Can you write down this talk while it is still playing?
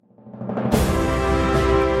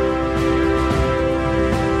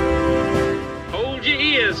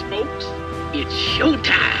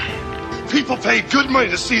paid good money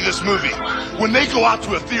to see this movie. When they go out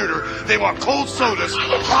to a theater, they want cold sodas,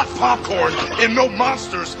 hot popcorn, and no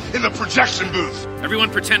monsters in the projection booth. Everyone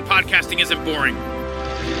pretend podcasting isn't boring.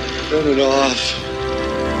 Turn it off.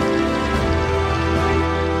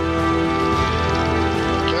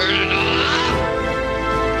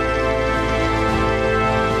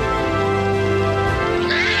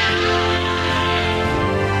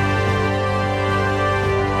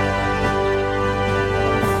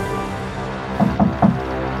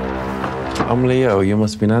 I'm Leo. You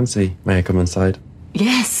must be Nancy. May I come inside?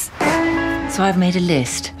 Yes. So I've made a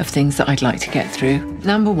list of things that I'd like to get through.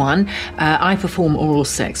 Number 1, I perform oral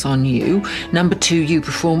sex on you. Number 2, you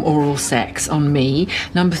perform oral sex on me.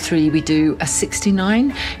 Number 3, we do a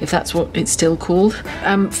 69, if that's what it's still called.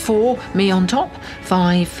 4, me on top.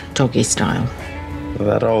 5, doggy style. Well,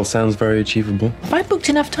 that all sounds very achievable. Have I booked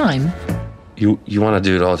enough time? You want to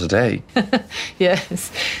do it all today?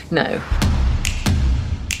 Yes. No.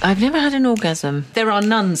 I've never had an orgasm. There are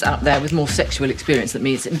nuns out there with more sexual experience than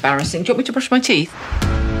me. It's embarrassing. Do you want me to brush my teeth?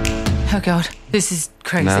 Oh, God. This is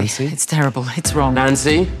crazy. Nancy? It's terrible. It's wrong.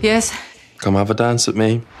 Nancy? Yes? Come have a dance with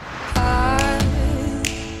me. I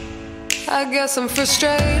guess I'm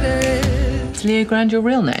frustrated. Is Leo Grande your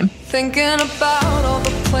real name? Thinking about all the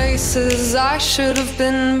places I should have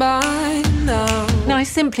been by now. No, I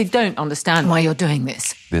simply don't understand why you're doing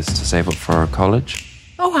this. This to save up for college?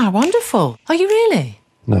 Oh, how wonderful. Are you really?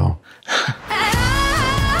 No.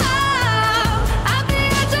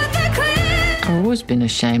 I've always been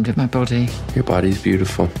ashamed of my body. Your body's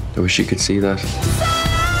beautiful. I wish you could see that.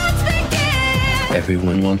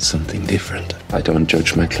 Everyone wants something different. I don't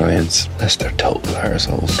judge my clients unless they're total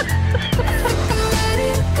arseholes.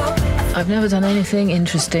 I've never done anything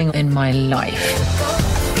interesting in my life.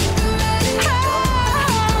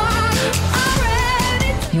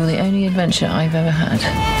 You're the only adventure I've ever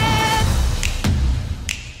had.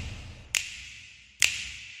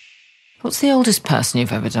 What's the oldest person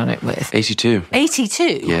you've ever done it with? 82.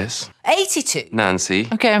 82? Yes. 82? Nancy.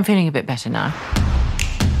 Okay, I'm feeling a bit better now.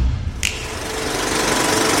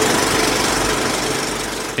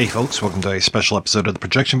 Hey folks, welcome to a special episode of The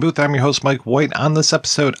Projection Booth. I'm your host, Mike White. On this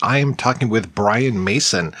episode, I am talking with Bryan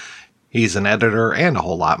Mason. He's an editor and a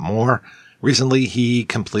whole lot more. Recently, he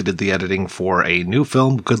completed the editing for a new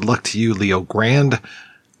film, Good Luck to You, Leo Grande.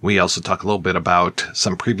 We also talk a little bit about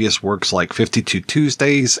some previous works like 52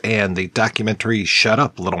 Tuesdays and the documentary Shut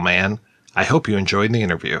Up, Little Man. I hope you enjoyed the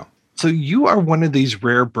interview. So you are one of these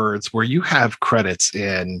rare birds where you have credits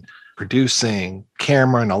in producing,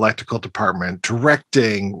 camera and electrical department,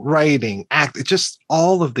 directing, writing, act, just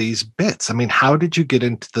all of these bits. I mean, how did you get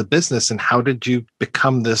into the business and how did you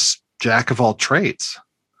become this jack of all trades?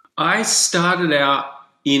 I started out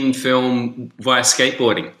in film via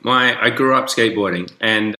skateboarding. I grew up skateboarding,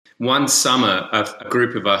 and one summer a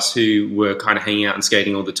group of us who were kind of hanging out and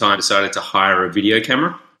skating all the time decided to hire a video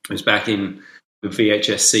camera. It was back in the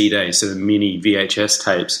VHS-C days, so the mini VHS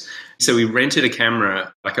tapes. So we rented a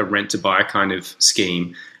camera, like a rent-to-buy kind of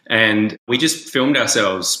scheme, and we just filmed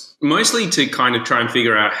ourselves, mostly to kind of try and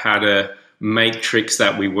figure out how to make tricks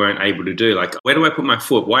that we weren't able to do. Like, where do I put my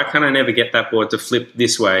foot? Why can't I never get that board to flip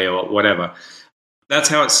this way or whatever? That's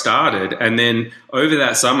how it started. And then over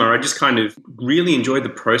that summer, I just kind of really enjoyed the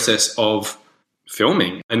process of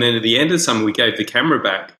filming. And then at the end of the summer, we gave the camera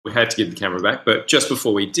back. We had to give the camera back. But just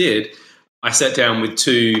before we did, I sat down with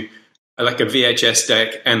like a VHS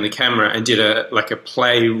deck and the camera and did a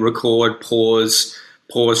play, record, pause,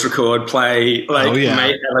 record, play,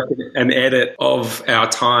 made an edit of our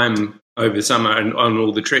time over the summer and on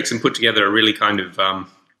all the tricks and put together a really kind of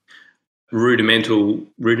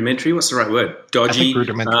rudimentary, what's the right word? Dodgy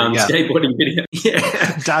skateboarding video.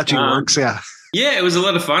 Yeah. Dodgy works, yeah. Yeah, it was a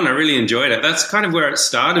lot of fun. I really enjoyed it. That's kind of where it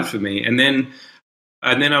started for me. And then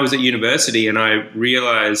I was at university and I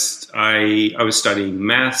realized I was studying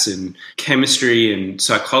maths and chemistry and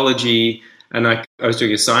psychology, and I was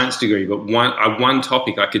doing a science degree, but one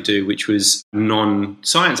topic I could do which was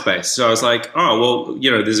non-science based. So I was like, oh,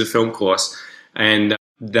 well, there's a film course, and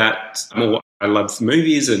I love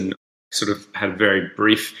movies and sort of had a very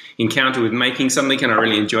brief encounter with making something, and I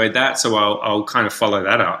really enjoyed that. So I'll kind of follow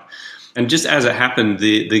that up. And just as it happened,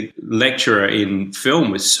 the lecturer in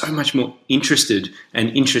film was so much more interested and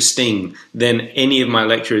interesting than any of my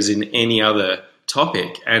lecturers in any other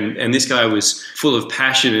topic. And this guy was full of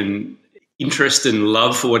passion and interest and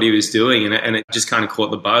love for what he was doing. And it just kind of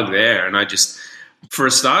caught the bug there. And for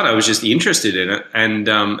a start, I was just interested in it. And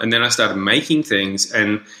then I started making things,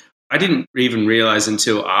 and I didn't even realize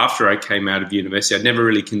until after I came out of university, I'd never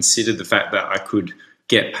really considered the fact that I could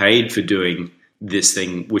get paid for doing this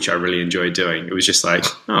thing, which I really enjoyed doing. It was just like,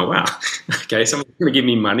 oh, wow, okay, someone's going to give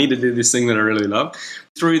me money to do this thing that I really love.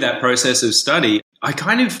 Through that process of study, I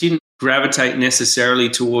kind of didn't gravitate necessarily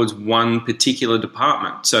towards one particular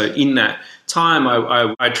department. So in that time,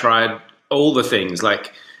 I tried all the things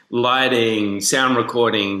like lighting, sound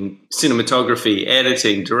recording, cinematography,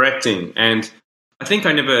 editing, directing. And I think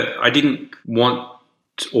I didn't want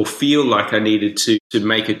or feel like I needed to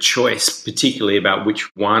make a choice particularly about which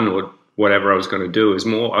one or whatever I was going to do.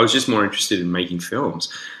 I was just more interested in making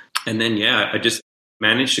films. And then, I just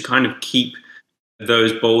managed to kind of keep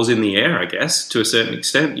those balls in the air, I guess, to a certain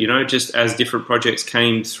extent, just as different projects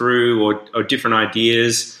came through or different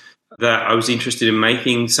ideas that I was interested in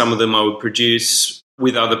making. Some of them I would produce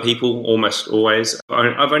with other people almost always.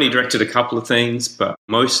 I've only directed a couple of things, but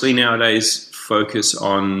mostly nowadays focus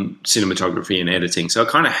on cinematography and editing. So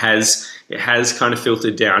it has kind of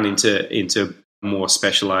filtered down into more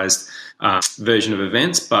specialized version of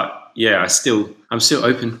events. But I'm still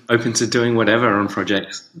open to doing whatever on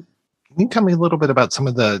projects. Can you tell me a little bit about some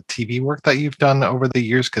of the TV work that you've done over the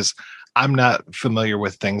years? Because I'm not familiar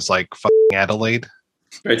with things like Adelaide.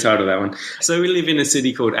 Very tired of that one. So we live in a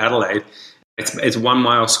city called Adelaide. It's 1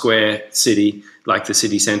 mile square city, like the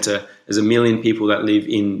city centre. There's 1 million people that live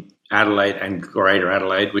in Adelaide and Greater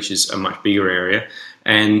Adelaide, which is a much bigger area.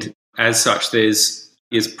 And as such, there's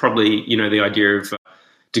probably, the idea of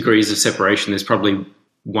degrees of separation. There's probably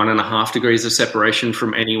 1.5 degrees of separation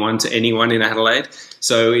from anyone to anyone in Adelaide.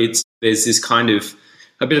 So there's this kind of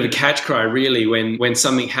a bit of a catch cry, really, when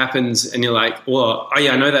something happens and you're like, well, oh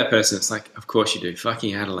yeah, I know that person. It's like, of course you do.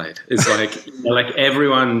 Fucking Adelaide. It's like, like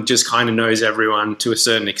everyone just kind of knows everyone to a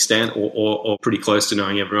certain extent or pretty close to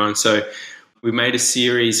knowing everyone. So we made a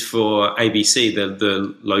series for ABC,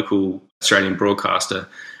 the local Australian broadcaster,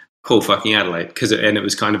 called Fucking Adelaide, and it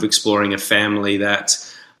was kind of exploring a family that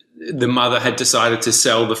the mother had decided to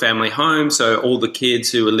sell the family home. So all the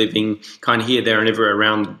kids who were living kind of here, there and everywhere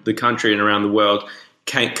around the country and around the world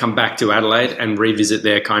can't come back to Adelaide and revisit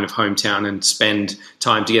their kind of hometown and spend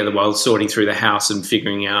time together while sorting through the house and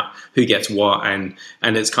figuring out who gets what. And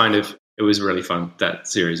it was really fun, that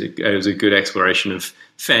series. It was a good exploration of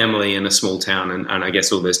family in a small town and I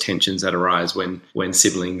guess all those tensions that arise when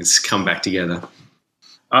siblings come back together.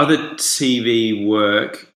 Other TV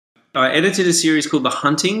work, I edited a series called The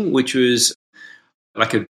Hunting, which was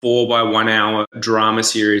like a 4x1 hour drama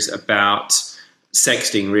series about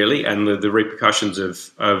sexting, really, and the repercussions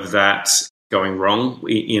of that going wrong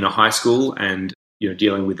in a high school and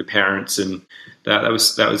dealing with the parents, and that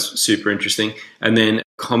was super interesting. And then a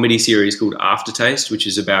comedy series called Aftertaste, which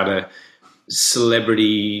is about a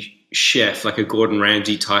celebrity chef, like a Gordon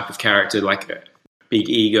Ramsay type of character, like a big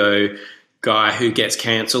ego guy who gets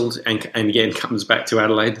cancelled and again comes back to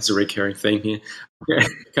Adelaide. There's a recurring theme here.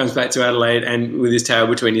 Comes back to Adelaide and with his tail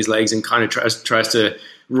between his legs and kind of tries to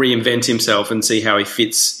reinvent himself and see how he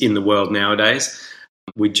fits in the world nowadays.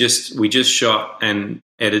 We just shot and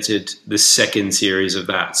edited the second series of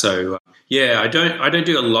that. So I don't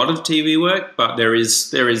do a lot of TV work, but there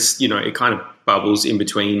is it kind of bubbles in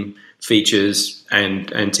between features and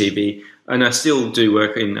TV. And I still do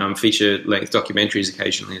work in feature-length documentaries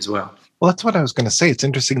occasionally as well. Well, that's what I was going to say. It's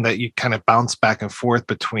interesting that you kind of bounce back and forth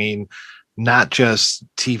between not just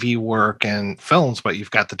TV work and films, but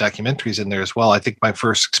you've got the documentaries in there as well. I think my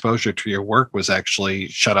first exposure to your work was actually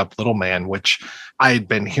Shut Up, Little Man, which I had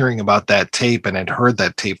been hearing about that tape and had heard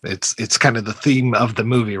that tape. It's kind of the theme of the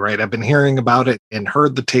movie, right? I've been hearing about it and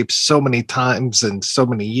heard the tape so many times and so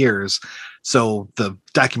many years. So the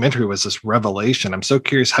documentary was this revelation. I'm so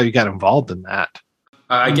curious how you got involved in that.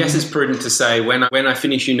 I guess it's prudent to say when I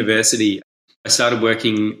finished university, I started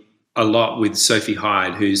working a lot with Sophie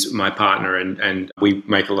Hyde, who's my partner, and we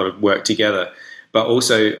make a lot of work together. But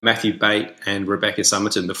also Matthew Bate and Rebecca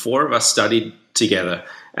Summerton, the four of us studied together,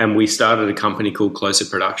 and we started a company called Closer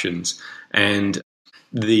Productions. And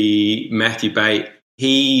the Matthew Bate,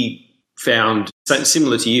 he found something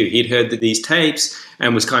similar to you. He'd heard these tapes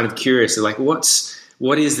and was kind of curious, like,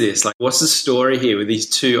 what is this? Like, what's the story here with these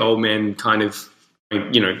two old men kind of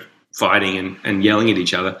fighting and yelling at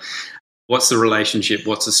each other? What's the relationship?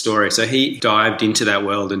 What's the story? So he dived into that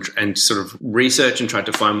world and sort of researched and tried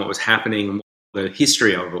to find what was happening and what the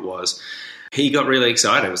history of it was. He got really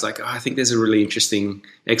excited. It was like, I think there's a really interesting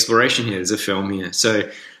exploration here. There's a film here. So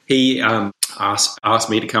he asked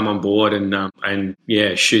me to come on board and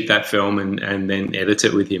shoot that film and then edit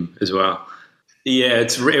it with him as well. Yeah,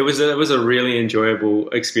 it was a really enjoyable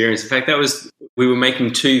experience. In fact, we were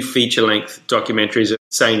making 2 feature-length documentaries at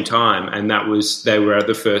the same time, and they were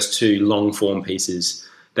the first 2 long-form pieces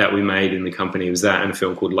that we made in the company. It was that and a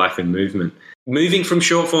film called Life in Movement. Moving from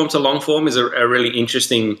short form to long form is a really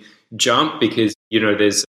interesting jump because,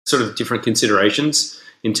 there's sort of different considerations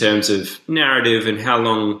in terms of narrative and how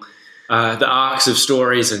long the arcs of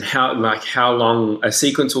stories and how long a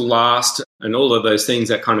sequence will last and all of those things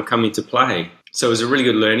that kind of come into play. So it was a really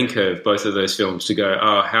good learning curve, both of those films, to go,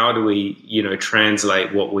 how do we,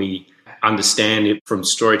 translate what we understand from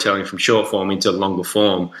storytelling from short form into longer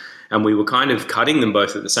form? And we were kind of cutting them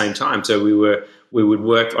both at the same time. So we would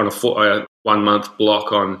work on a 1 month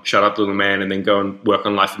block on Shut Up Little Man, and then go and work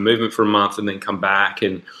on Life and Movement for a month, and then come back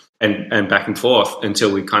and back and forth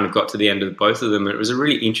until we kind of got to the end of both of them. And it was a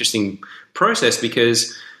really interesting process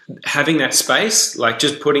because having that space, like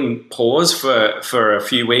just putting pause for a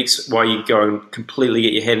few weeks while you go and completely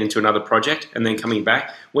get your head into another project and then coming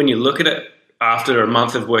back, when you look at it after a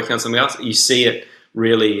month of working on something else, you see it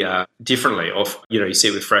really differently, or you see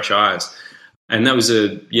it with fresh eyes. And that was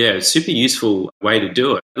a super useful way to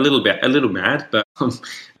do it. A little mad, but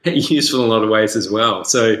useful in a lot of ways as well.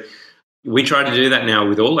 So we try to do that now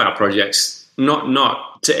with all our projects,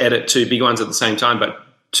 not to edit two big ones at the same time, but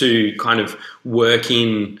to kind of work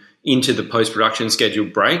into the post-production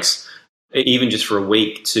scheduled breaks, even just for a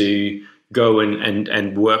week, to go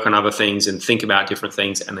and work on other things and think about different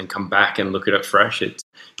things and then come back and look at it fresh. It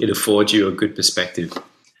affords you a good perspective.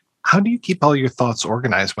 How do you keep all your thoughts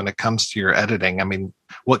organized when it comes to your editing? I mean,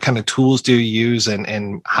 what kind of tools do you use,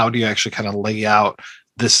 and how do you actually kind of lay out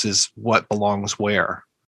this is what belongs where?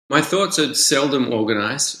 My thoughts are seldom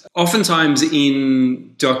organized. Oftentimes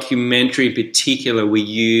in documentary in particular, we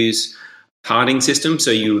use carding system.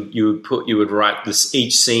 So you would write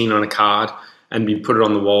each scene on a card and you put it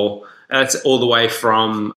on the wall. That's all the way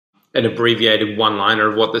from an abbreviated one-liner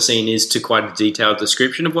of what the scene is to quite a detailed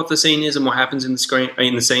description of what the scene is and what happens in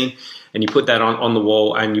the scene. And you put that on the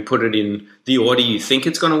wall and you put it in the order you think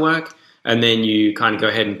it's going to work. And then you kind of go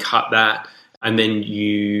ahead and cut that. And then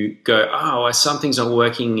you go, something's not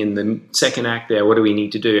working in the second act there. What do we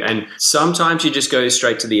need to do? And sometimes you just go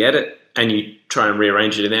straight to the edit and you try and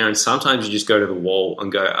rearrange it in there. And sometimes you just go to the wall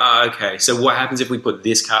and go, okay, so what happens if we put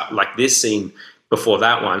this cut, like this scene before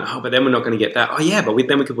that one? But then we're not going to get that.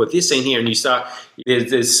 Then we could put this scene here. And you start,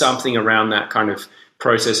 there's something around that kind of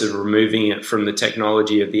process of removing it from the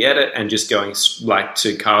technology of the edit and just going like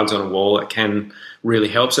to cards on a wall. It can really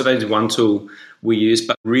help. So that's one tool we use,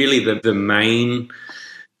 but really the main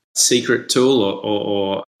secret tool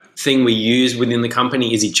or thing we use within the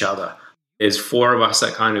company is each other. There's 4 of us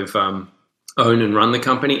that kind of own and run the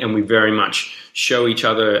company, and we very much show each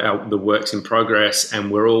other the works in progress, and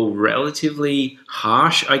we're all relatively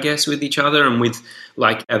harsh, I guess, with each other and with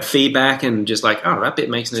like a feedback and just like, that bit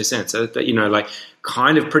makes no sense. So that, like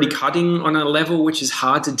kind of pretty cutting on a level, which is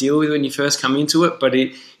hard to deal with when you first come into it, but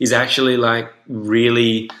it is actually like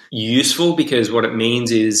really useful because what it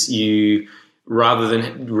means is you, rather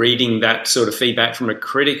than reading that sort of feedback from a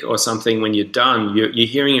critic or something when you're done, you're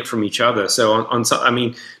hearing it from each other. So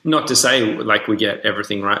not to say like we get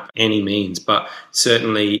everything right by any means, but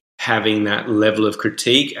certainly having that level of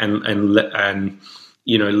critique and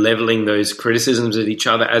leveling those criticisms at each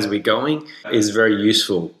other as we're going is very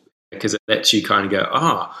useful because it lets you kind of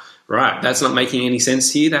go, right, that's not making any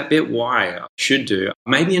sense to you, that bit. Why? I should do.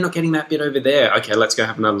 Maybe you're not getting that bit over there. Okay, let's go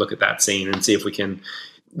have another look at that scene and see if we can,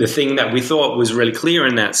 the thing that we thought was really clear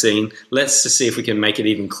in that scene, let's just see if we can make it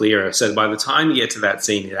even clearer. So by the time you get to that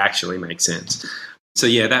scene, it actually makes sense. So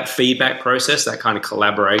that feedback process, that kind of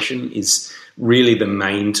collaboration is really the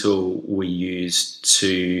main tool we use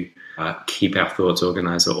to keep our thoughts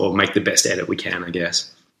organized or make the best edit we can, I guess.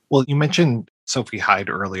 Well, you mentioned Sophie Hyde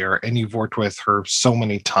earlier, and you've worked with her so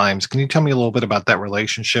many times. Can you tell me a little bit about that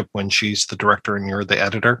relationship when she's the director and you're the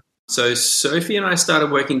editor? So Sophie and I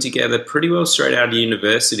started working together pretty well straight out of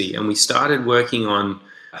university, and we started working on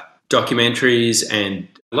documentaries and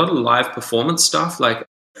a lot of live performance stuff. Like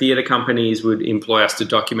theatre companies would employ us to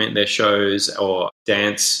document their shows, or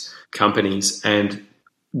dance companies, and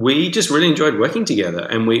we just really enjoyed working together.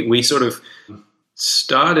 And we sort of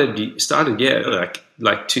started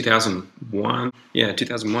like 2001. Yeah,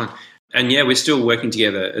 2001. And we're still working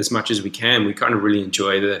together as much as we can. We kind of really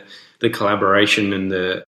enjoy the collaboration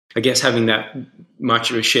and I guess having that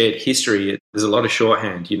much of a shared history. There's a lot of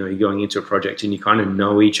shorthand. You're going into a project and you kind of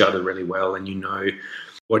know each other really well, and you know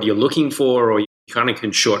what you're looking for, or you kind of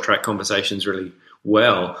can short track conversations really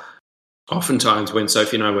well. Oftentimes when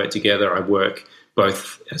Sophie and I work together, I work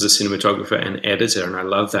both as a cinematographer and editor, and I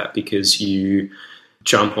love that because you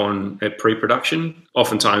jump on at pre-production,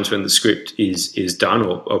 oftentimes when the script is done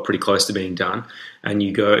or pretty close to being done, and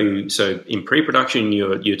you go, so in pre-production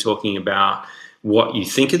you're talking about what you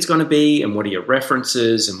think it's going to be and what are your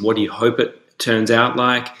references and what do you hope it turns out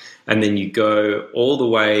like. And then you go all the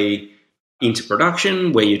way into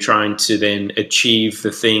production where you're trying to then achieve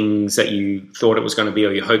the things that you thought it was going to be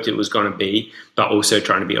or you hoped it was going to be, but also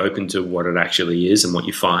trying to be open to what it actually is and what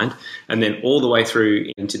you find. And then all the way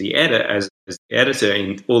through into the edit as the editor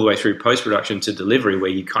and all the way through post-production to delivery where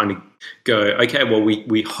you kind of go, okay, well,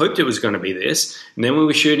 we hoped it was going to be this. And then when we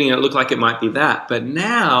were shooting it looked like it might be that. But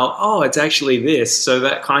now, it's actually this. So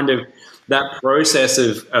that kind of that process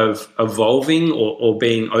of evolving or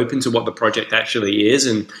being open to what the project actually is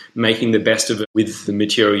and making the best of it with the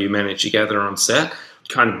material you manage to gather on set,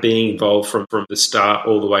 kind of being involved from the start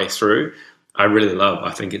all the way through, I really love.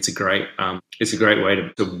 I think it's a great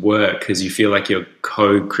way to work because you feel like you're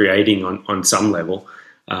co-creating on some level.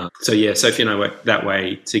 So yeah, Sophie and I work that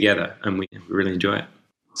way together and we really enjoy it.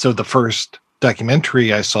 So the first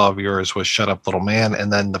documentary I saw of yours was Shut Up Little Man,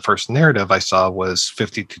 and then the first narrative I saw was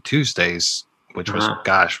 52 Tuesdays, which was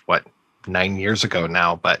 9 years ago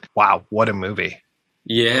now, but wow, what a movie.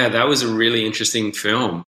 Yeah, that was a really interesting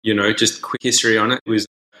film. Just quick history on it. It was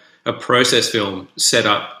a process film set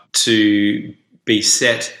up to be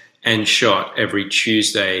set and shot every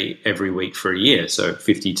Tuesday every week for a year, so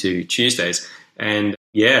 52 Tuesdays. And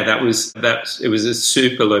yeah, it was a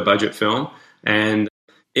super low budget film and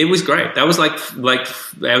it was great. That was like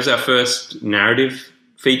that was our first narrative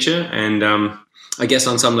feature, and I guess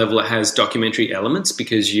on some level it has documentary elements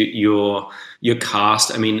because your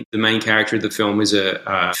cast. I mean, the main character of the film is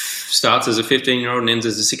starts as a 15-year-old and ends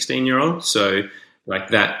as a 16-year-old. So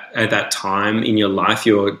like that at that time in your life,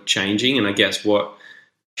 you're changing, and I guess what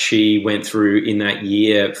she went through in that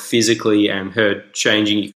year physically and her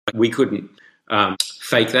changing, we couldn't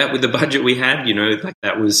fake that with the budget we had, like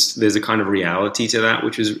there's a kind of reality to that,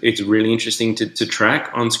 it's really interesting to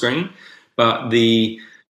track on screen. But the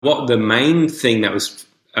main thing that was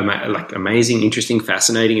amazing, interesting,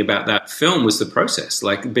 fascinating about that film was the process,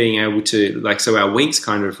 like being able to, so our weeks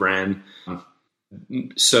kind of ran.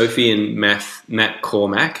 Sophie and Matt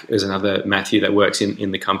Cormack, there's another Matthew that works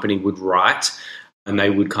in the company, would write, and they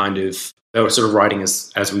were sort of writing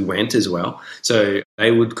as we went as well. So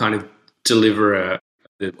they would kind of deliver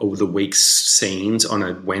all the week's scenes on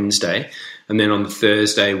a Wednesday, and then on the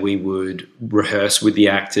Thursday we would rehearse with the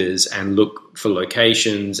actors and look for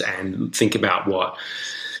locations and think about what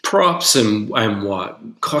props and what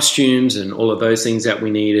costumes and all of those things that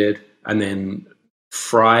we needed. And then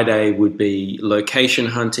Friday would be location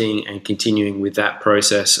hunting and continuing with that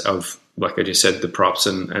process of, like I just said, the props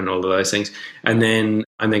and all of those things. And then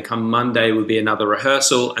come Monday would be another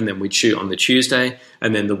rehearsal, and then we'd shoot on the Tuesday,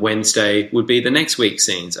 and then the Wednesday would be the next week's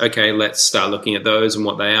scenes. Okay, let's start looking at those and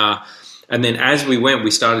what they are. And then as we went,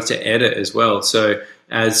 we started to edit as well. So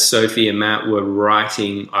as Sophie and Matt were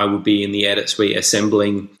writing, I would be in the edit suite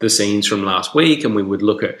assembling the scenes from last week, and we would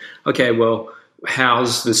look at, okay, well,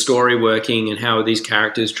 how's the story working and how are these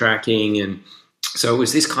characters tracking? And so it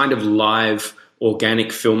was this kind of live organic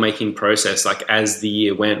filmmaking process. Like as the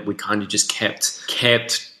year went, we kind of just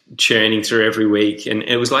kept churning through every week, and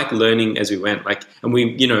it was like learning as we went. And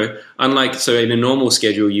we, unlike, so in a normal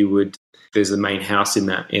schedule, there's the main house in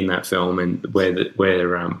that film, and where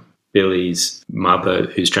Billy's mother,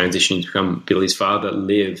 who's transitioning to become Billy's father,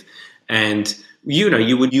 live, and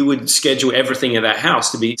you would schedule everything at that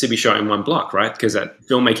house to be shot in one block, right? Because that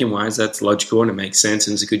filmmaking wise, that's logical and it makes sense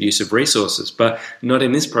and it's a good use of resources. But not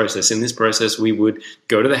in this process. In this process, we would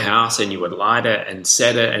go to the house and you would light it and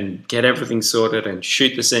set it and get everything sorted and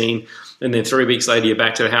shoot the scene. And then 3 weeks later, you're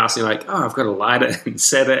back to the house and you're like, I've got to light it and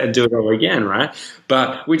set it and do it all again, right?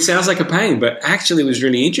 But which sounds like a pain, but actually was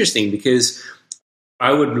really interesting because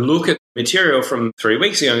I would look at material from 3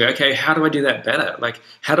 weeks ago and go, okay, how do I do that better? Like,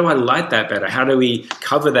 how do I light that better? How do we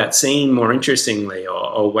cover that scene more interestingly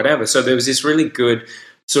or whatever? So there was this really good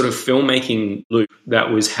sort of filmmaking loop that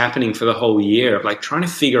was happening for the whole year of like trying to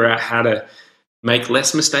figure out how to make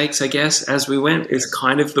less mistakes, I guess, as we went is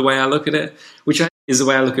kind of the way I look at it, which is the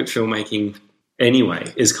way I look at filmmaking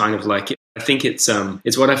anyway, is kind of like, I think it's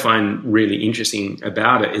what I find really interesting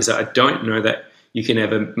about it is that I don't know that you can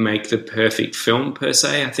ever make the perfect film per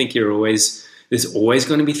se. I think there's always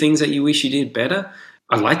going to be things that you wish you did better.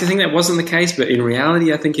 I'd like to think that wasn't the case, but in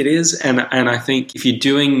reality, I think it is. And I think if you're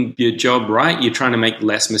doing your job right, you're trying to make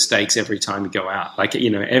less mistakes every time you go out. Like,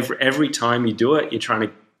 every time you do it, you're trying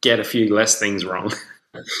to get a few less things wrong.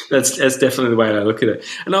 That's definitely the way I look at it.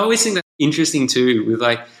 And I always think that's interesting too, with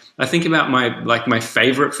I think about my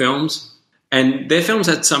favorite films. And they're films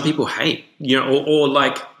that some people hate, or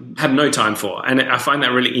have no time for. And I find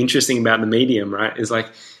that really interesting about the medium, right? Is like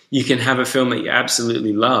you can have a film that you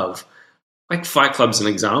absolutely love, like Fight Club's an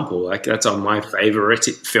example. Like that's on my favorite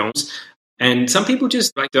films. And some people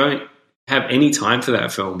just like don't have any time for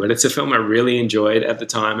that film, but it's a film I really enjoyed at the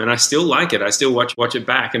time, and I still like it. I still watch it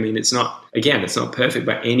back. I mean, it's not perfect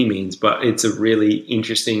by any means, but it's a really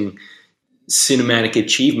interesting cinematic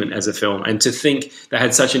achievement as a film. And to think that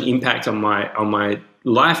had such an impact on my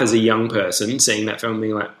life as a young person, seeing that film,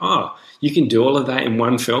 being like, oh, you can do all of that in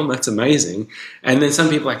one film. That's amazing. And then some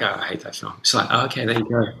people are like, oh, I hate that film. It's like, oh, okay, there you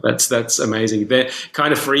go. That's amazing. That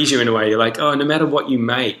kind of frees you in a way. You're like, oh, no matter what you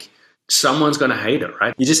make, someone's going to hate it,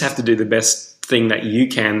 right? You just have to do the best thing that you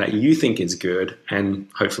can, that you think is good, and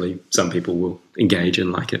hopefully some people will engage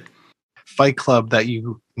and like it. Fight Club, that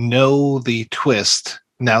you know the twist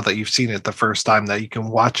now that you've seen it the first time, that you can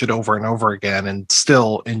watch it over and over again and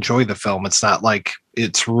still enjoy the film. It's not like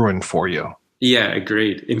it's ruined for you. Yeah,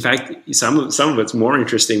 agreed. In fact, some of it's more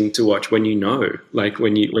interesting to watch when you know, like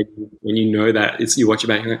when you know that you watch it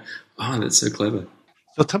back and you're like, oh, that's so clever.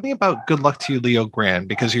 So tell me about Good Luck to You, Leo Grande,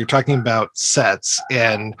 because you're talking about sets.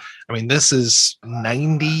 And I mean, this is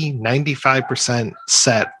 95%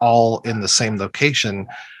 set all in the same location.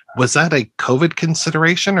 Was that a COVID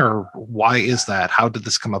consideration, or why is that? How did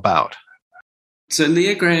this come about? So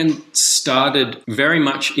Leo Grande started very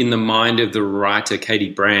much in the mind of the writer Katie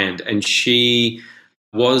Brand, and she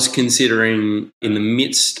was considering, in the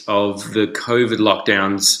midst of the COVID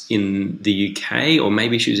lockdowns in the UK, or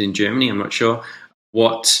maybe she was in Germany, I'm not sure,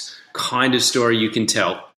 what kind of story you can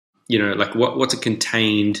tell. You know, like what's a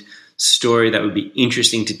contained story that would be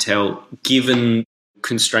interesting to tell given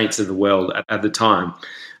constraints of the world at the time.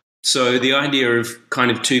 So the idea of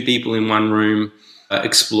kind of two people in one room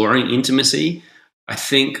exploring intimacy, I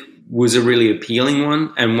think, was a really appealing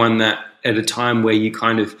one, and one that at a time where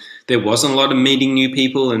there wasn't a lot of meeting new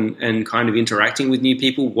people and kind of interacting with new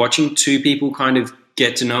people, watching two people kind of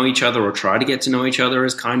get to know each other or try to get to know each other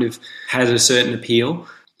has a certain appeal.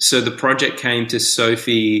 So the project came to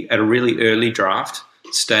Sophie at a really early draft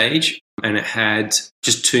stage, and it had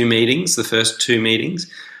just two meetings, the first two meetings,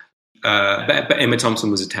 but Emma Thompson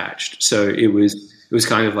was attached. So it was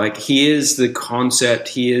kind of like, here's the concept,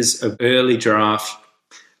 here's an early draft,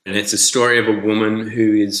 and it's a story of a woman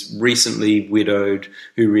who is recently widowed,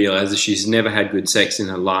 who realizes she's never had good sex in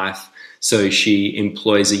her life. So she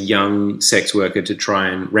employs a young sex worker to try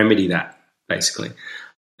and remedy that, basically.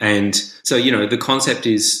 And so, you know, the concept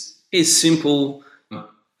is simple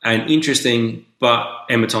and interesting, but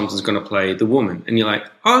Emma Thompson's going to play the woman. And you're like,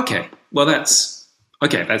 oh, okay, well, that's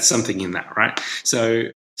something in that, right?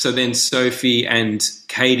 So then Sophie and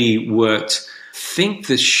Katie worked, I think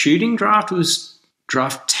the shooting draft was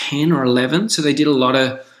draft 10 or 11. So they did a lot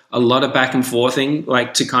of back and forthing,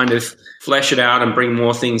 like to kind of flesh it out and bring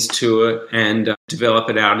more things to it and develop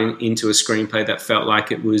it out into a screenplay that felt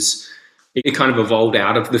like it kind of evolved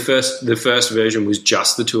out of the first version was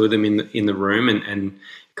just the two of them in the room and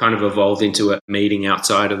kind of evolved into a meeting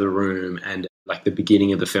outside of the room, and like the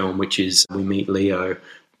beginning of the film, which is we meet Leo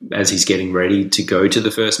as he's getting ready to go to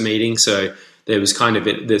the first meeting. So there was kind of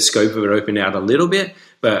the scope of it opened out a little bit,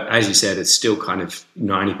 but as you said, it's still kind of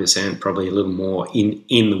 90%, probably a little more in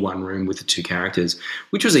the one room with the two characters,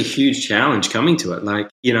 which was a huge challenge coming to it. Like,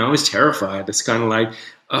 you know, I was terrified. It's kind of like,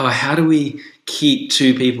 oh, how do we keep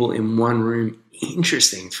two people in one room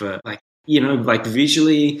interesting for, like, you know, like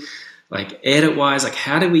visually, like edit wise, like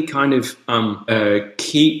how do we kind of how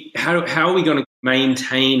are we going to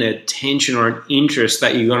maintain a tension or an interest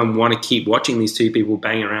that you're going to want to keep watching these two people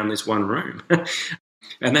bang around this one room?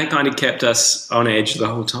 And that kind of kept us on edge the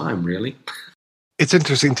whole time, really. It's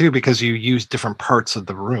interesting, too, because you use different parts of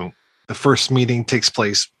the room. The first meeting takes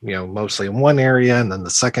place, you know, mostly in one area, and then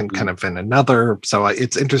the second kind of in another. So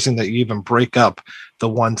it's interesting that you even break up the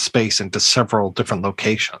one space into several different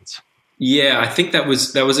locations. Yeah, I think that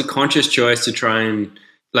was a conscious choice to try and,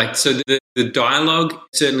 like, so the dialogue,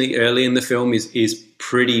 certainly early in the film, is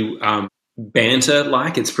pretty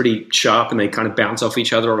banter-like. It's pretty sharp, and they kind of bounce off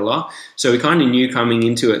each other a lot. So we kind of knew coming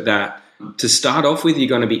into it that to start off with, you're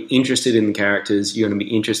going to be interested in the characters, you're going to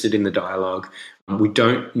be interested in the dialogue. We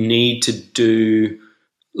don't need to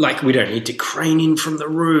crane in from the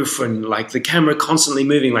roof and like the camera constantly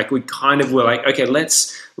moving. Like we kind of were like, okay,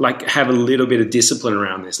 let's like have a little bit of discipline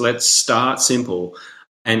around this. Let's start simple.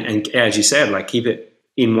 And as you said, like keep it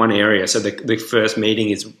in one area. So the first meeting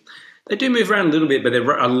is, they do move around a little bit, but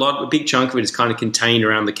a big chunk of it is kind of contained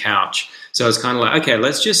around the couch. So it's kind of like, okay,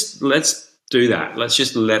 let's do that. Let's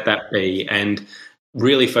just let that be and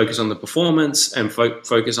really focus on the performance and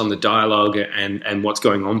focus on the dialogue and what's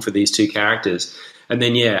going on for these two characters. And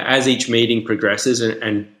then, yeah, as each meeting progresses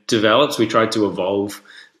and develops, we tried to evolve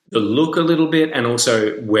the look a little bit and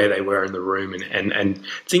also where they were in the room and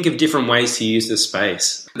think of different ways to use the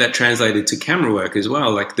space. That translated to camera work as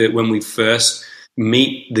well. Like when we first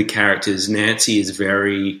meet the characters, Nancy is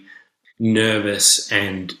very nervous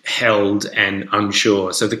and held and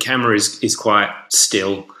unsure. So the camera is quite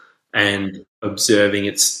still and observing.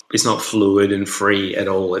 It's not fluid and free at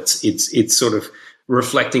all. It's sort of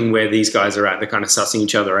reflecting where these guys are at. They're kind of sussing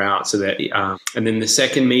each other out. So that, and then the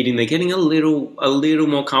second meeting, they're getting a little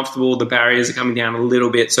more comfortable. The barriers are coming down a little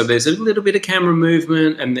bit. So there's a little bit of camera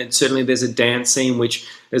movement, and then certainly there's a dance scene, which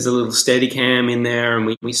there's a little steady cam in there,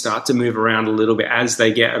 and we start to move around a little bit as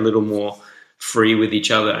they get a little more free with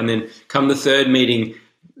each other. And then come the third meeting,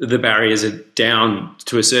 the barriers are down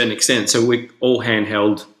to a certain extent. So we're all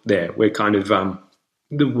handheld there. We're kind of,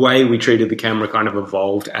 the way we treated the camera kind of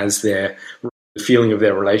evolved as the feeling of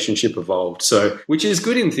their relationship evolved. So, which is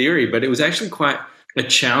good in theory, but it was actually quite a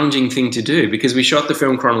challenging thing to do because we shot the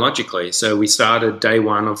film chronologically. So we started day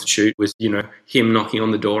one of the shoot with, him knocking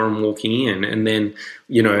on the door and walking in. And then,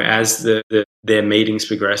 as their meetings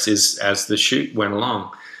progressed as the shoot went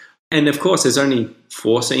along. And of course, there's only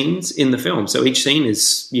 4 scenes in the film. So each scene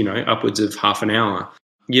is, upwards of half an hour.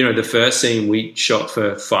 The first scene we shot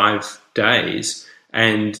for 5 days.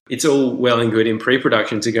 And it's all well and good in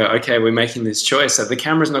pre-production to go, okay, we're making this choice. So the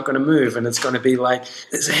camera's not going to move and it's going to be like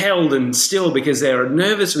it's held and still because they're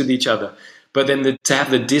nervous with each other. But then to have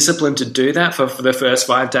the discipline to do that for the first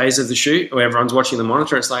 5 days of the shoot where everyone's watching the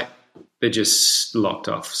monitor, it's like they're just locked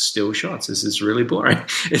off still shots. This is really boring.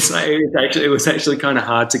 It's like it was actually kind of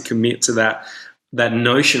hard to commit to that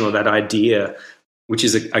notion or that idea, which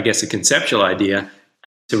is, I guess, a conceptual idea,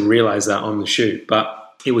 to realize that on the shoot. But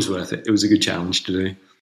it was worth it. It was a good challenge to do.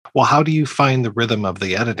 Well, how do you find the rhythm of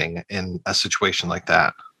the editing in a situation like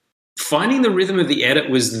that? Finding the rhythm of the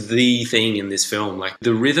edit was the thing in this film. Like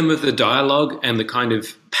the rhythm of the dialogue and the kind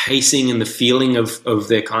of pacing and the feeling of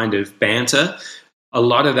their kind of banter. A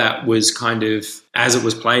lot of that was kind of as it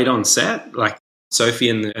was played on set. Like Sophie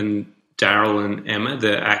and Daryl and Emma,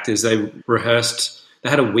 the actors, they rehearsed.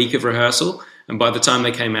 They had a week of rehearsal. And by the time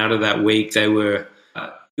they came out of that week, they were...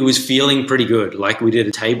 it was feeling pretty good. Like we did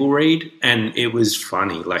a table read and it was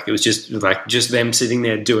funny. Like it was just them sitting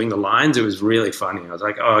there doing the lines. It was really funny. I was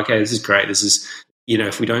like, oh, okay, this is great. This is,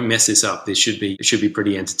 if we don't mess this up, it should be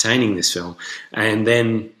pretty entertaining, this film. And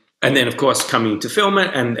then of course coming to film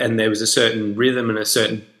it and there was a certain rhythm and a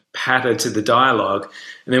certain patter to the dialogue.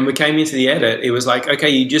 And then we came into the edit, it was like,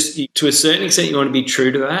 okay, to a certain extent you want to be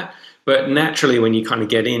true to that. But naturally, when you kind of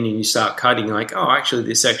get in and you start cutting, you're like, oh, actually,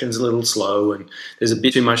 this section's a little slow and there's a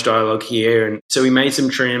bit too much dialogue here. And so we made some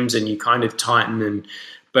trims and you kind of tighten.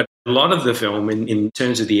 But a lot of the film, in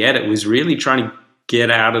terms of the edit, was really trying to get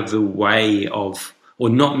out of the way of, or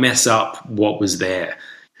not mess up what was there.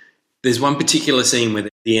 There's one particular scene where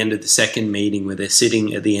at the end of the second meeting where they're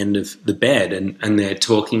sitting at the end of the bed and they're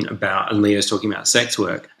talking about, and Leo's talking about sex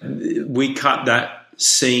work. We cut that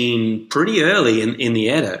scene pretty early in the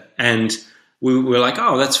edit and we were like,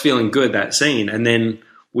 oh, that's feeling good, that scene. And then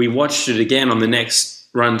we watched it again on the next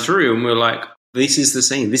run through and we're like, this is the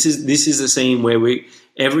scene. This is the scene where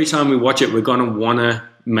every time we watch it, we're going to want to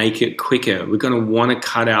make it quicker. We're going to want to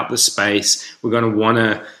cut out the space. We're going to want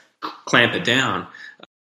to clamp it down.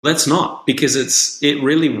 Let's not, because it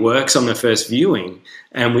really works on the first viewing.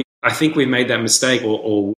 And I think we've made that mistake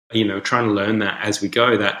or trying to learn that as we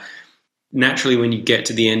go, that naturally, when you get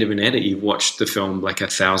to the end of an edit, you've watched the film like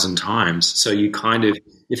 1,000 times. So you kind of,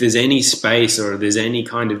 if there's any space or there's any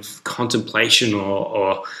kind of contemplation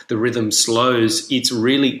or the rhythm slows, it's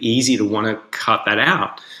really easy to want to cut that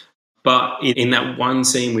out. But in that one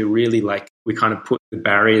scene, we kind of put the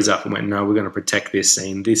barriers up and went, no, we're going to protect this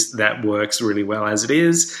scene. That works really well as it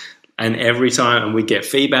is. And every time, and we get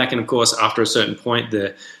feedback. And of course, after a certain point,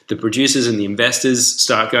 the producers and the investors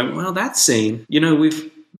start going, well, that scene,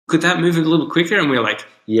 could that move a little quicker? And we're like,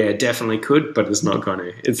 yeah, definitely could, but it's not going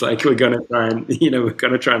to. It's like we're going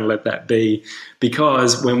to try and let that be,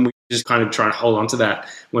 because when we just kind of try and hold on to that,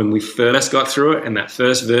 when we first got through it and that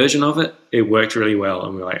first version of it, it worked really well.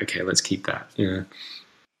 And we're like, okay, let's keep that. Yeah.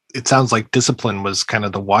 It sounds like discipline was kind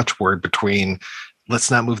of the watchword between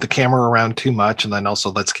let's not move the camera around too much. And then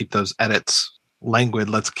also let's keep those edits languid.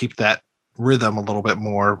 Let's keep that rhythm a little bit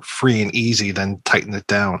more free and easy, then tighten it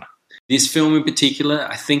down. This film in particular,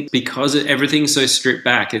 I think because everything's so stripped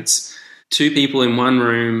back, it's 2 people in one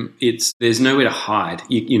room. There's nowhere to hide.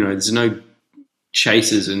 There's no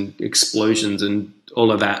chases and explosions and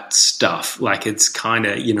all of that stuff. Like it's kind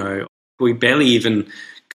of, we barely even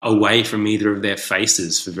away from either of their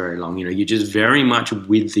faces for very long. You're just very much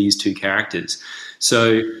with these 2 characters.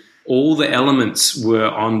 So all the elements were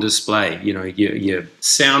on display. You know, your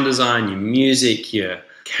sound design, your music, your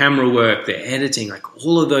camera work, the editing, like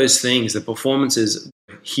all of those things, the performances,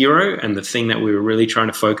 hero and the thing that we were really trying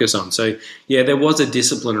to focus on. So yeah, there was a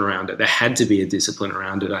discipline around it. There had to be a discipline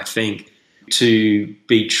around it, I think, to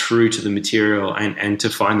be true to the material and to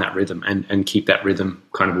find that rhythm and keep that rhythm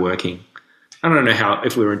kind of working. I don't know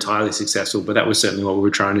if we were entirely successful, but that was certainly what we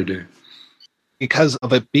were trying to do. Because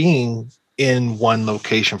of it being in one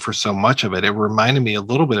location for so much of it, it reminded me a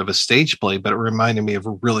little bit of a stage play, but it reminded me of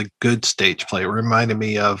a really good stage play. It reminded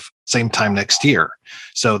me of Same Time Next Year.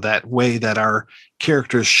 So that way that our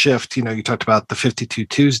characters shift, you know, you talked about the 52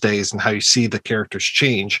 Tuesdays and how you see the characters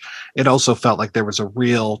change. It also felt like there was a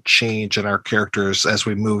real change in our characters as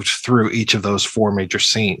we moved through each of those 4 major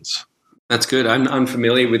scenes. That's good. I'm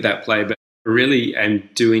unfamiliar with that play, but really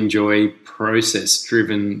do enjoy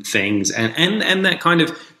process-driven things and that kind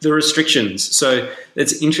of the restrictions. So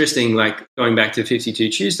it's interesting, like going back to 52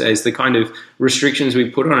 Tuesdays, the kind of restrictions we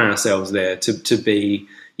put on ourselves there to be,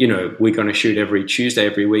 you know, we're going to shoot every Tuesday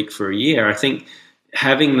every week for a year. I think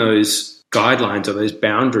having those guidelines or those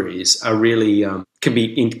boundaries are really can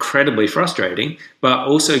be incredibly frustrating, but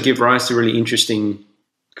also give rise to really interesting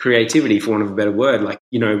creativity, for want of a better word, like,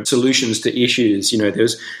 you know, solutions to issues. You know,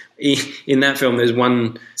 in that film, there's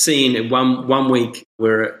one scene one week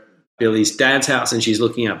we're at Billy's dad's house and she's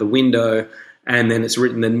looking out the window, and then it's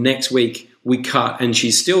written the next week we cut and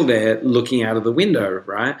she's still there looking out of the window,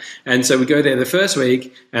 right? And so we go there the first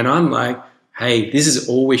week and I'm like, hey, this is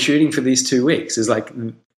all we're shooting for these 2 weeks, is like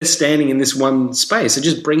standing in this one space. So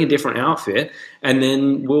just bring a different outfit and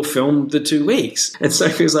then we'll film the 2 weeks. And so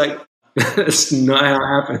it was like, that's not how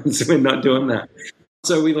it happens. We're not doing that.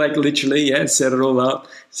 So we like literally, set it all up,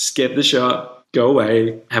 skip the shot, go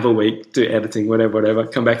away, have a week, do editing, whatever,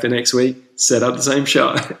 come back the next week, set up the same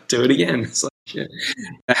shot, do it again. It's like shit.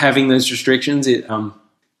 Having those restrictions,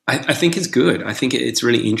 I think it's good. I think it's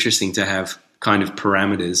really interesting to have kind of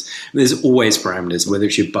parameters. There's always parameters, whether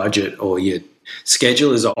it's your budget or your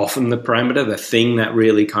schedule is often the parameter, the thing that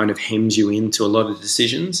really kind of hems you into a lot of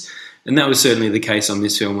decisions. And that was certainly the case on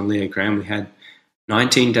this film on Leo Graham. We had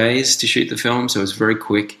 19 days to shoot the film, so it was very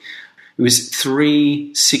quick. It was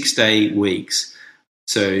 3 6-day weeks.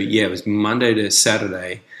 So, yeah, it was Monday to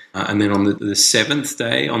Saturday. And then on the 7th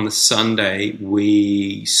day, on the Sunday,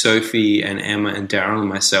 Sophie and Emma and Daryl and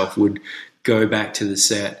myself would go back to the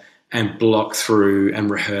set and block through and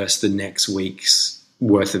rehearse the next week's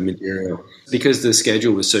worth of material. Because the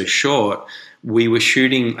schedule was so short, we were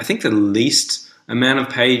shooting, I think the least amount of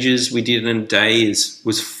pages we did in a day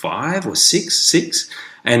was 5 or 6,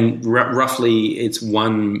 and roughly it's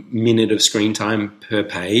 1 minute of screen time per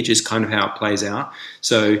page is kind of how it plays out.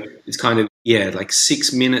 So it's kind of, like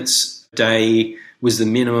 6 minutes a day was the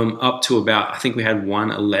minimum, up to about, I think we had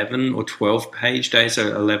one 11 or 12 page day,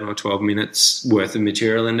 so 11 or 12 minutes worth of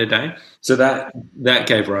material in a day. So that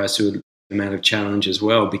gave rise to an amount of challenge as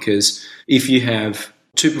well, because if you have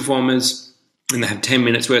 2 performers and they have 10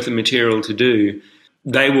 minutes worth of material to do,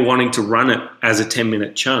 they were wanting to run it as a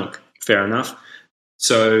 10-minute chunk. Fair enough.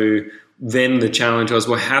 So then the challenge was,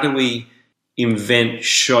 well, how do we invent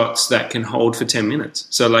shots that can hold for 10 minutes?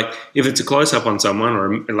 So like if it's a close-up on someone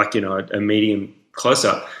or like, you know, a medium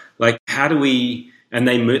close-up, like how do we, and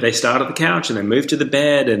they start at the couch and they move to the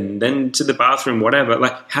bed and then to the bathroom, whatever.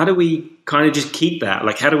 Like how do we kind of just keep that?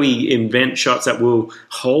 Like how do we invent shots that will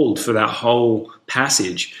hold for that whole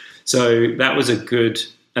passage? So that was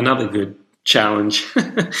another good challenge.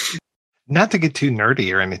 Not to get too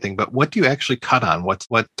nerdy or anything, but what do you actually cut on? What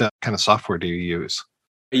kind of software do you use?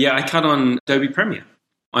 Yeah, I cut on Adobe Premiere.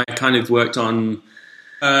 I kind of worked on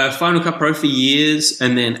Final Cut Pro for years,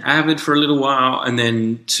 and then Avid for a little while, and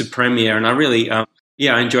then to Premiere. And I really, I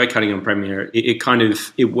enjoy cutting on Premiere.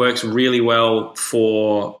 It works really well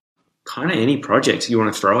for kind of any project you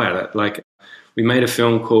want to throw at it. Like we made a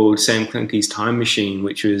film called Sam Clinky's Time Machine,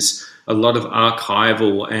 which was a lot of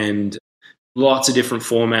archival and lots of different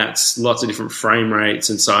formats, lots of different frame rates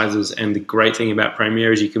and sizes. And the great thing about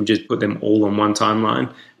Premiere is you can just put them all on one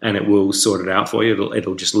timeline and it will sort it out for you.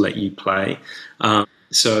 It'll just let you play.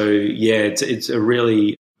 It's a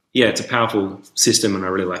really, it's a powerful system and I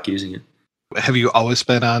really like using it. Have you always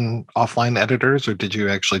been on offline editors, or did you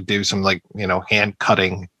actually do some hand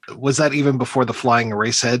cutting? Was that even before the flying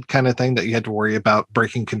erase head kind of thing that you had to worry about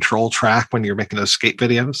breaking control track when you're making those skate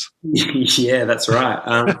videos? Yeah, that's right.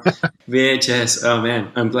 VHS. Oh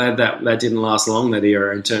man, I'm glad that didn't last long, that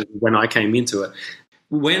era, in terms of when I came into it.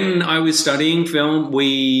 When I was studying film,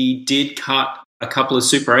 we did cut a couple of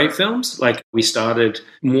Super 8 films. Like we started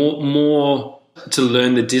more to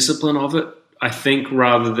learn the discipline of it I think,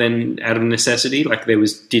 rather than out of necessity. Like, there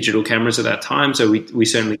was digital cameras at that time, so we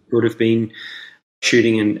certainly could have been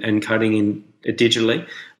shooting and cutting in digitally,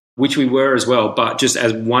 which we were as well. But just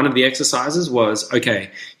as one of the exercises was,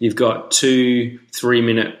 okay, you've got 2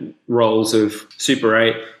 3-minute rolls of Super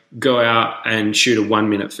 8, go out and shoot a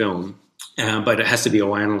 1-minute film. But it has to be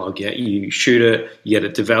all analog. Yeah, you shoot it, you get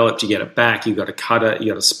it developed, you get it back, you got to cut it, you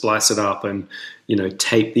got to splice it up, and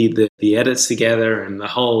tape the edits together and the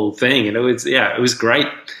whole thing. And it was great.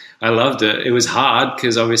 I loved it. It was hard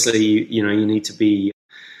because obviously you need to be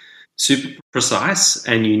super precise,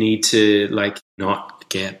 and you need to not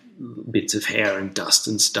get bits of hair and dust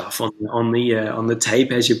and stuff on the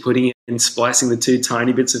tape as you're putting it and splicing the 2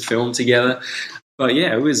 tiny bits of film together. But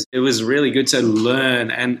yeah, it was really good to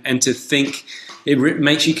learn and to think. It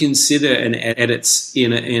makes you consider and edits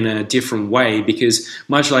in a different way, because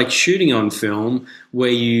much like shooting on film,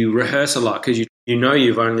 where you rehearse a lot because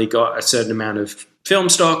you've only got a certain amount of film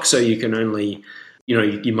stock, so you can only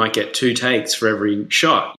you might get 2 takes for every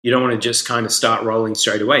shot. You don't want to just kind of start rolling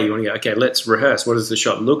straight away. You want to go, okay, let's rehearse. What does the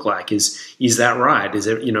shot look like? Is that right? Is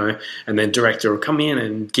it, and then director will come in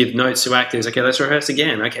and give notes to actors. Okay, let's rehearse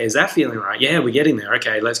again. Okay, is that feeling right? Yeah, we're getting there.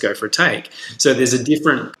 Okay, let's go for a take. So there's a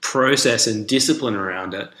different process and discipline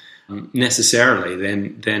around it necessarily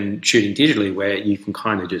than shooting digitally, where you can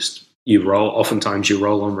kind of just, oftentimes you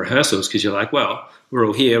roll on rehearsals because you're like, well, we're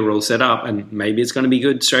all here, we're all set up, and maybe it's going to be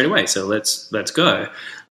good straight away, so let's go.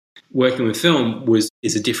 Working with film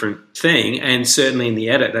is a different thing, and certainly in the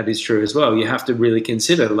edit that is true as well. You have to really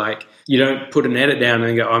consider, you don't put an edit down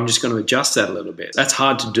and go, I'm just going to adjust that a little bit. That's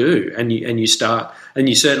hard to do, and you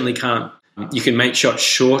certainly can't. You can make shots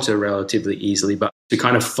shorter relatively easily, but to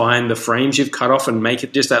kind of find the frames you've cut off and make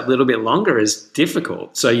it just that little bit longer is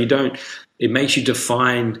difficult. So it makes you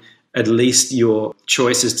define at least your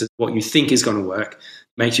choices to what you think is going to work,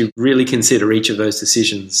 makes you really consider each of those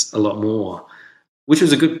decisions a lot more, which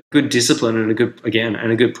was a good discipline and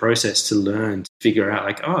a good process to learn, to figure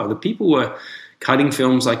out the people were cutting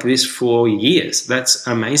films like this for years. That's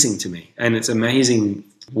amazing to me. And it's amazing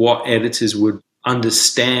what editors would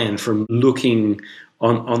understand from looking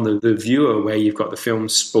on the viewer, where you've got the film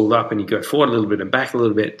spooled up and you go forward a little bit and back a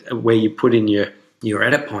little bit, where you put in your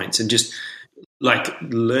edit points, and just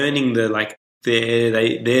learning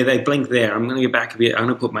they blink there. I'm going to go back a bit. I'm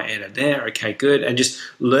going to put my edit there. Okay, good. And just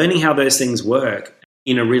learning how those things work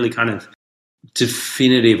in a really kind of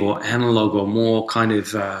definitive or analog or more kind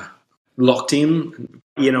of locked in.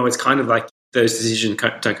 It's kind of like those decisions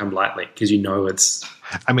don't come lightly, because it's.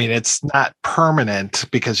 I mean, it's not permanent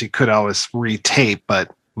because you could always retape,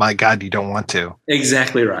 but my God, you don't want to.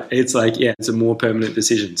 Exactly right. It's it's a more permanent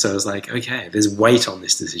decision. So it's okay, there's weight on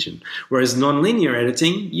this decision. Whereas non-linear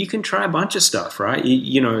editing, you can try a bunch of stuff, right?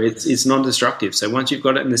 It's non-destructive. So once you've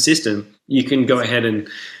got it in the system, you can go ahead and,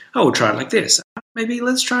 we'll try it like this. Maybe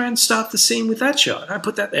let's try and start the scene with that shot. I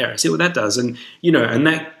put that there, see what that does. And, and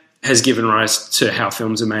that has given rise to how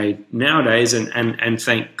films are made nowadays, and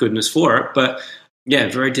thank goodness for it. But yeah,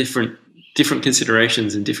 very different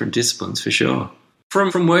considerations and different disciplines for sure.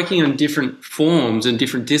 From working on different forms and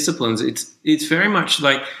different disciplines, it's very much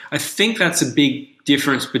I think that's a big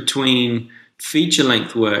difference between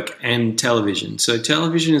feature-length work and television. So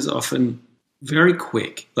television is often very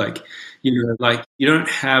quick. You don't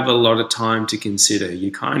have a lot of time to consider.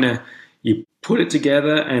 You put it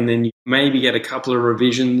together, and then you maybe get a couple of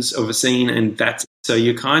revisions of a scene, and that's so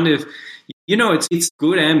you kind of, it's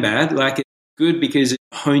good and bad. It's good because it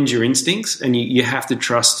hones your instincts, and you have to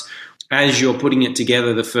trust. As you're putting it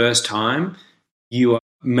together the first time, you are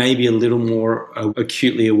maybe a little more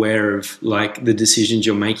acutely aware of the decisions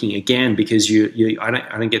you're making again, because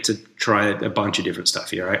I don't get to try a bunch of different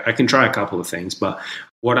stuff here. I can try a couple of things, but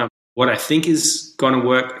what I think is going to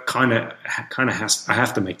work I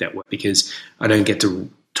have to make that work, because I don't get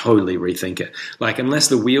to totally rethink it. Unless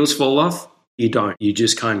the wheels fall off, you don't. You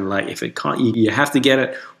just kind of if it can't, you have to get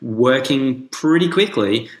it working pretty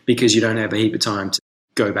quickly, because you don't have a heap of time to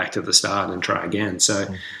go back to the start and try again. So,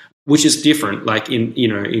 which is different.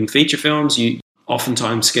 In feature films, you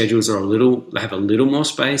oftentimes schedules have a little more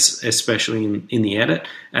space, especially in the edit,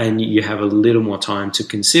 and you have a little more time to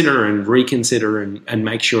consider and reconsider and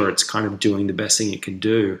make sure it's kind of doing the best thing it can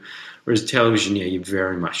do. Whereas television, you're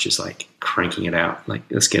very much just cranking it out.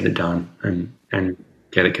 Let's get it done and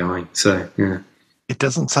get it going. So, yeah. It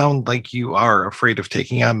doesn't sound like you are afraid of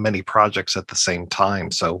taking on many projects at the same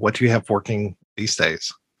time. So what do you have working these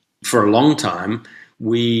days? For a long time,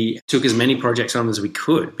 we took as many projects on as we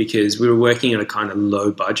could, because we were working at a kind of low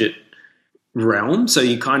budget realm. So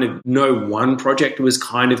you kind of know one project was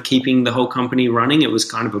kind of keeping the whole company running. It was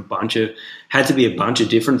kind of had to be a bunch of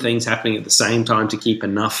different things happening at the same time to keep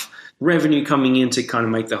enough revenue coming in to kind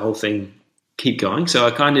of make the whole thing keep going. So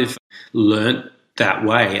I kind of learnt that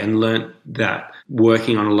way and learnt that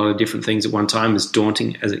working on a lot of different things at one time, as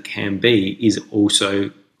daunting as it can be, is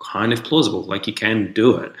also kind of plausible. Like, you can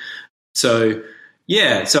do it. So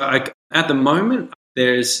yeah, at the moment,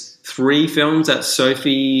 there's 3 films that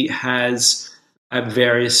Sophie has at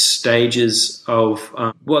various stages of,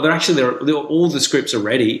 they're all the scripts are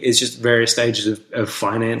ready. It's just various stages of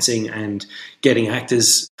financing and getting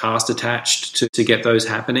actors cast attached to get those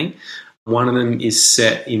happening. One of them is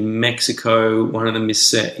set in Mexico, one of them is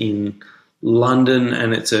set in London,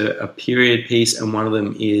 and it's a period piece, and one of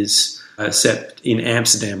them is set in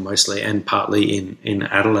Amsterdam mostly and partly in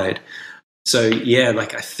Adelaide. So yeah,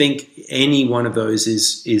 like, I think any one of those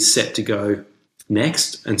is set to go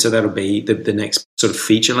next, and so that'll be the next sort of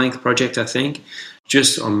feature-length project, I think.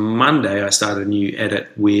 Just on Monday, I started a new edit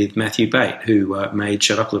with Matthew Bate, who made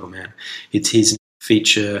Shut Up Little Man. It's his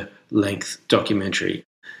feature-length documentary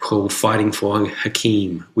called Fighting for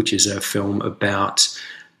Hakeem, which is a film about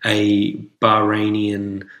a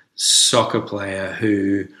Bahrainian soccer player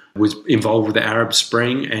who was involved with the Arab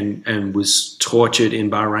Spring and was tortured in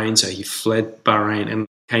Bahrain. So he fled Bahrain and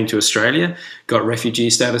came to Australia, got refugee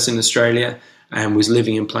status in Australia, and was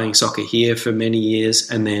living and playing soccer here for many years.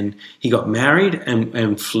 And then he got married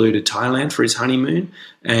and flew to Thailand for his honeymoon.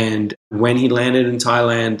 And when he landed in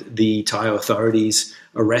Thailand, the Thai authorities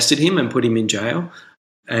arrested him and put him in jail.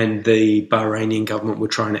 And the Bahrainian government were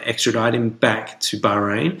trying to extradite him back to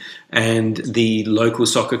Bahrain. And the local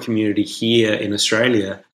soccer community here in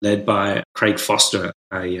Australia, led by Craig Foster,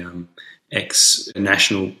 a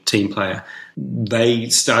ex-national team player, they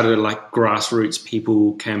started a grassroots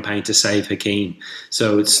people campaign to save Hakeem.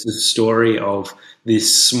 So it's the story of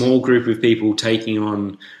this small group of people taking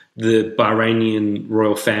on the Bahrainian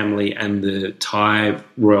royal family and the Thai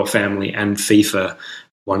royal family and FIFA,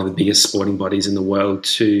 one of the biggest sporting bodies in the world,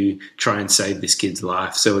 to try and save this kid's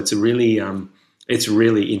life. So it's really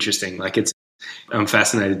interesting. I'm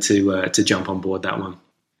fascinated to jump on board that one.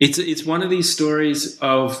 It's one of these stories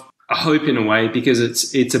of hope in a way, because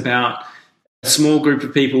it's about a small group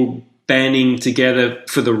of people banding together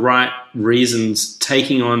for the right reasons,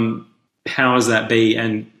 taking on powers that be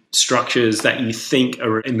and structures that you think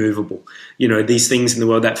are immovable. You know, these things in the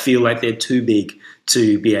world that feel like they're too big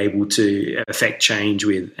to be able to affect change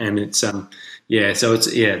with. And it's a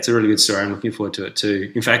really good story. I'm looking forward to it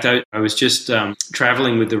too. In fact, I was just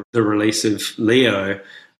traveling with the release of Leo.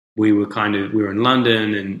 We were in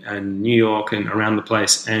London and New York and around the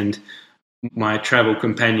place, and my travel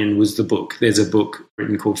companion was the book. There's a book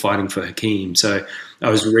written called Fighting for Hakeem. So I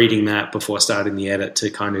was reading that before starting the edit to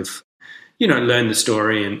kind of, learn the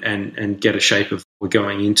story and get a shape of what we're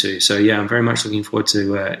going into. So yeah, I'm very much looking forward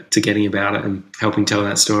to getting about it and helping tell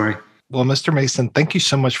that story. Well, Mr. Mason, thank you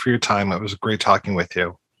so much for your time. It was great talking with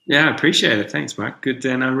you. Yeah, I appreciate it. Thanks, Mark. Good.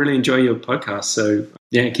 And I really enjoy your podcast. So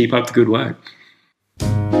yeah, keep up the good work.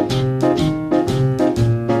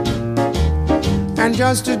 And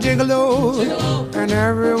just a gigolo, and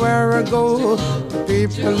everywhere I go, the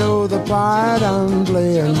people know the part I'm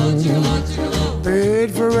playing.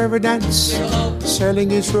 Paid for every dance,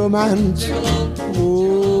 selling its romance.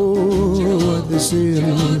 Oh, what they say.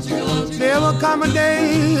 There will come a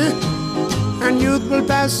day, and youth will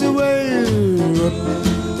pass away.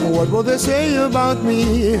 What will they say about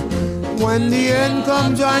me? When the end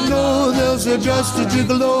comes, I know there's just a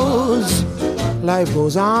gigolos. Life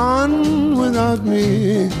goes on without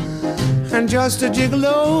me, and just a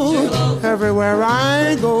gigolo everywhere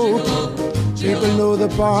I go. People know the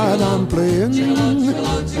part I'm playing.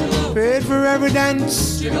 Paid for every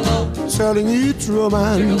dance, selling each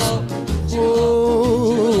romance.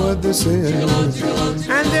 Oh, what they say.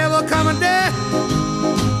 And there will come a day,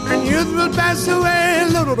 and youth will pass away.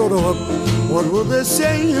 What will they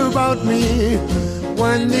say about me?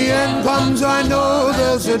 When the end comes, I know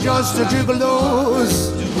there's just a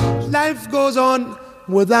gigolos. Life goes on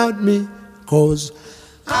without me, 'cause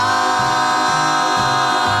I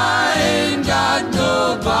ain't got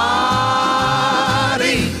nobody.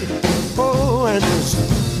 Oh, and there's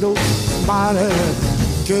nobody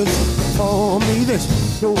just for me. There's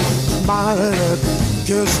nobody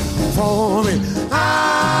just for me.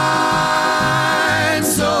 I'm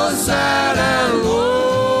so sad and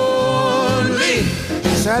lonely.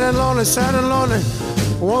 Sad and lonely, sad and lonely.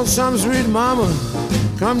 Want some sweet mama,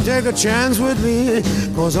 come take a chance with me,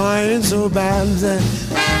 'cause I ain't so bad. And I'm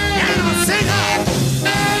a singer,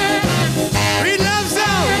 sweet love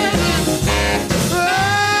song.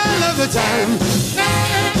 I love the time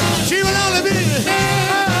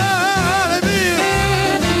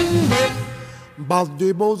Baldi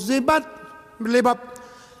bozi bat, blibop.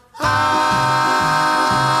 I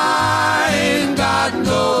ain't got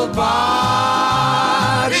nobody.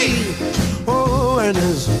 Oh, and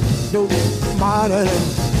there's nobody that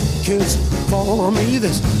cares for me.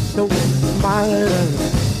 There's nobody that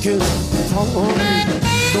cares for me.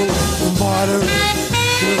 Nobody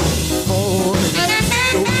cares for me.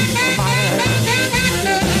 Nobody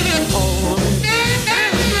cares for me.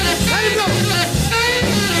 Let him go. Let him go.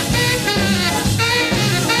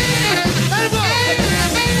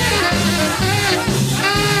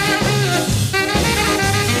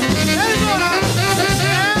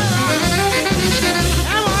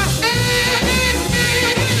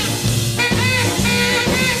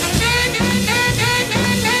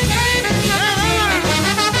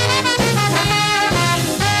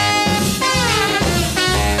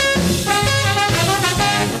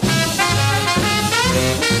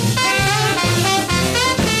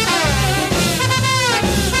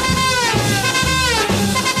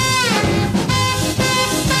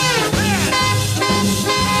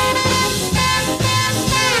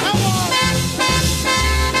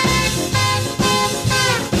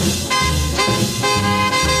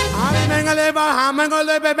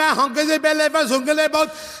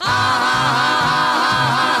 I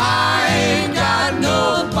ain't got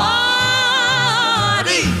nobody.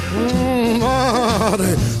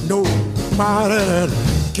 Nobody that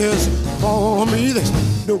cares for me. There's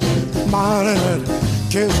nobody that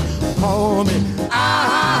cares for me.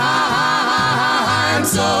 I'm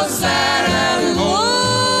so sad and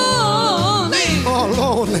lonely. Oh,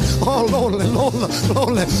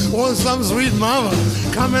 lonely. Want some sweet mama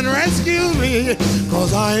come and rescue me,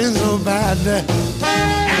 'cause I ain't so bad. And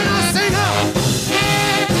I'll sing her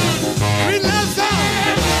sweet love song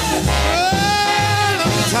all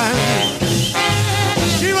the time.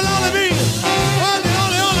 She will only be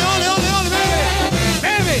only,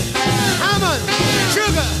 baby, almond,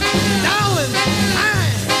 sugar, darling, I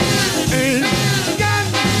ain't got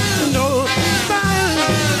nobody,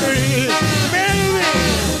 baby.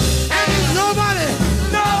 And there's nobody.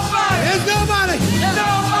 There's nobody.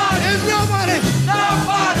 There's nobody.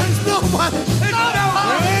 There's nobody.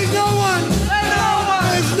 There's no one.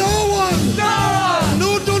 There's no one.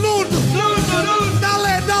 Nudo.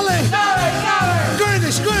 Dale. Grande.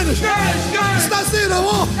 Stasera,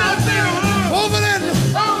 over there.